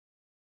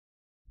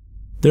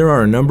There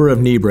are a number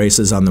of knee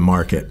braces on the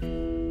market.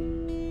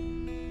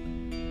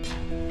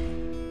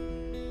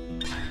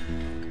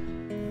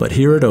 But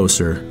here at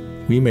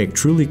Össur, we make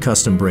truly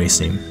custom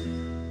bracing.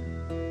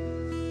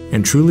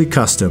 And truly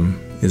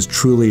custom is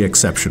truly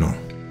exceptional.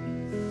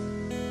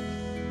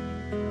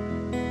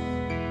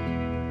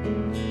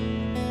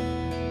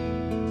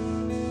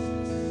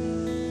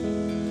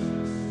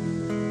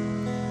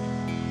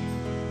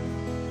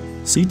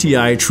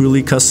 CTI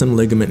Truly Custom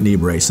Ligament Knee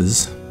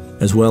Braces,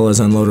 as well as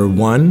Unloader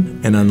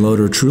 1 and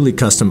Unloader Truly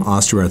Custom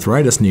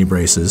Osteoarthritis Knee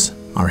Braces,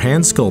 are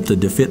hand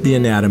sculpted to fit the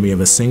anatomy of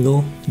a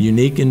single,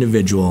 unique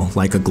individual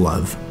like a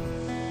glove.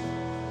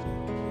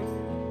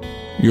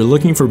 You're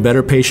looking for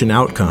better patient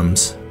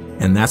outcomes,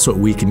 and that's what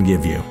we can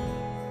give you.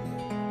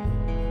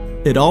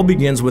 It all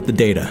begins with the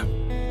data.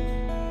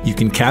 You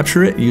can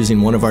capture it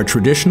using one of our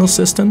traditional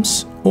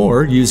systems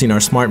or using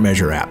our Smart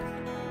Measure app.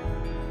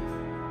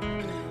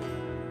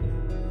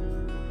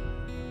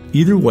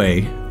 Either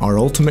way, our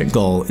ultimate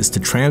goal is to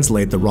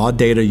translate the raw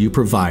data you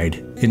provide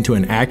into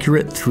an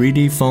accurate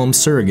 3D foam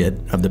surrogate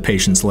of the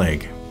patient's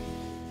leg.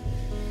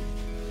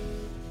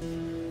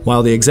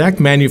 While the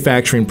exact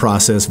manufacturing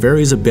process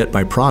varies a bit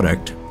by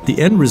product, the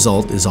end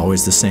result is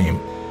always the same: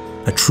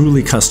 a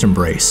truly custom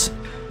brace.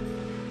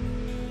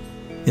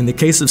 In the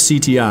case of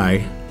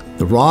CTI,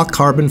 the raw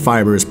carbon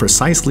fiber is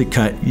precisely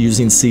cut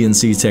using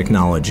CNC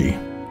technology.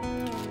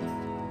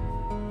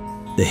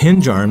 The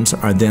hinge arms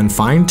are then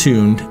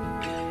fine-tuned,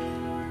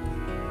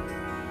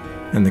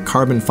 and the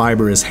carbon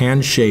fiber is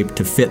hand-shaped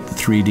to fit the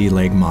 3D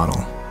leg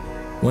model.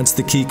 Once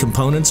the key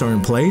components are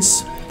in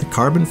place, the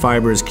carbon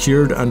fiber is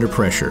cured under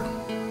pressure.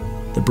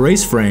 The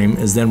brace frame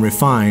is then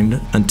refined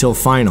until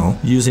final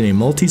using a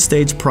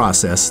multi-stage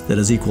process that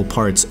is equal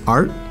parts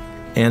art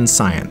and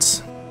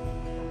science.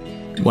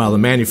 While the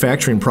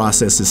manufacturing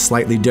process is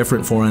slightly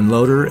different for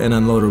Unloader and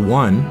Unloader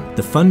 1,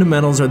 the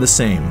fundamentals are the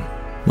same.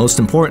 Most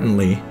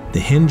importantly, the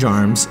hinge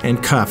arms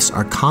and cuffs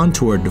are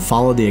contoured to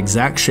follow the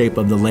exact shape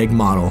of the leg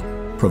model,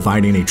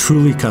 providing a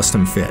truly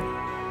custom fit.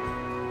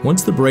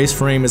 Once the brace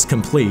frame is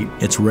complete,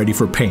 it's ready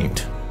for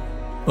paint.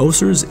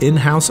 Össur's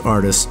in-house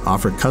artists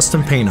offer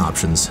custom paint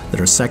options that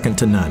are second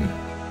to none.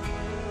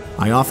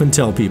 I often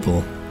tell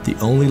people, the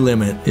only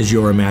limit is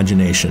your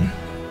imagination.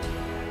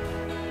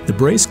 The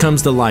brace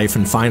comes to life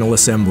in final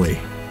assembly.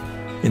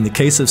 In the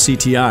case of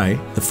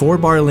CTI, the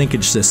 4-bar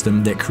linkage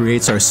system that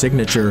creates our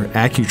signature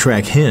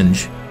AccuTrack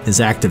hinge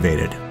is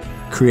activated,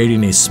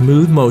 creating a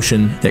smooth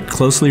motion that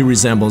closely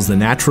resembles the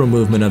natural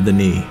movement of the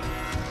knee.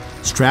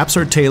 Straps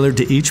are tailored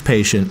to each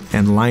patient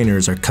and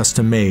liners are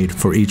custom made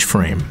for each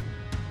frame.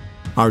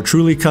 Our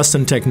truly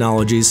custom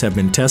technologies have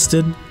been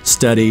tested,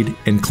 studied,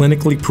 and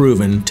clinically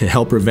proven to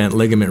help prevent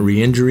ligament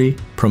re-injury,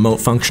 promote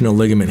functional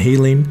ligament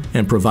healing,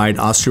 and provide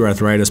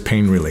osteoarthritis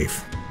pain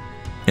relief.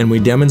 And we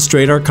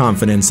demonstrate our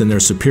confidence in their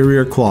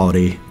superior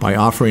quality by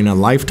offering a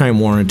lifetime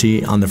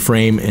warranty on the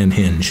frame and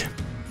hinge.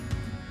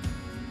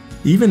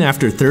 Even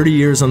after 30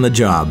 years on the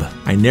job,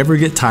 I never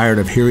get tired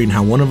of hearing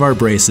how one of our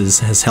braces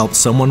has helped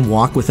someone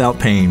walk without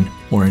pain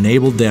or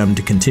enabled them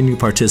to continue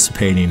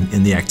participating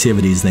in the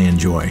activities they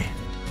enjoy.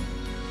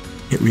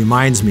 It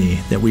reminds me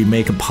that we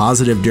make a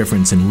positive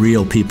difference in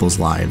real people's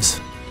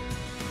lives.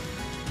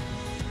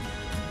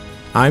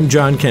 I'm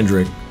John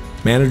Kendrick,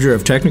 Manager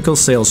of Technical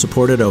Sales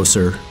Support at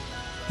Össur,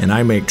 and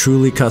I make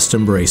truly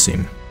custom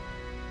bracing.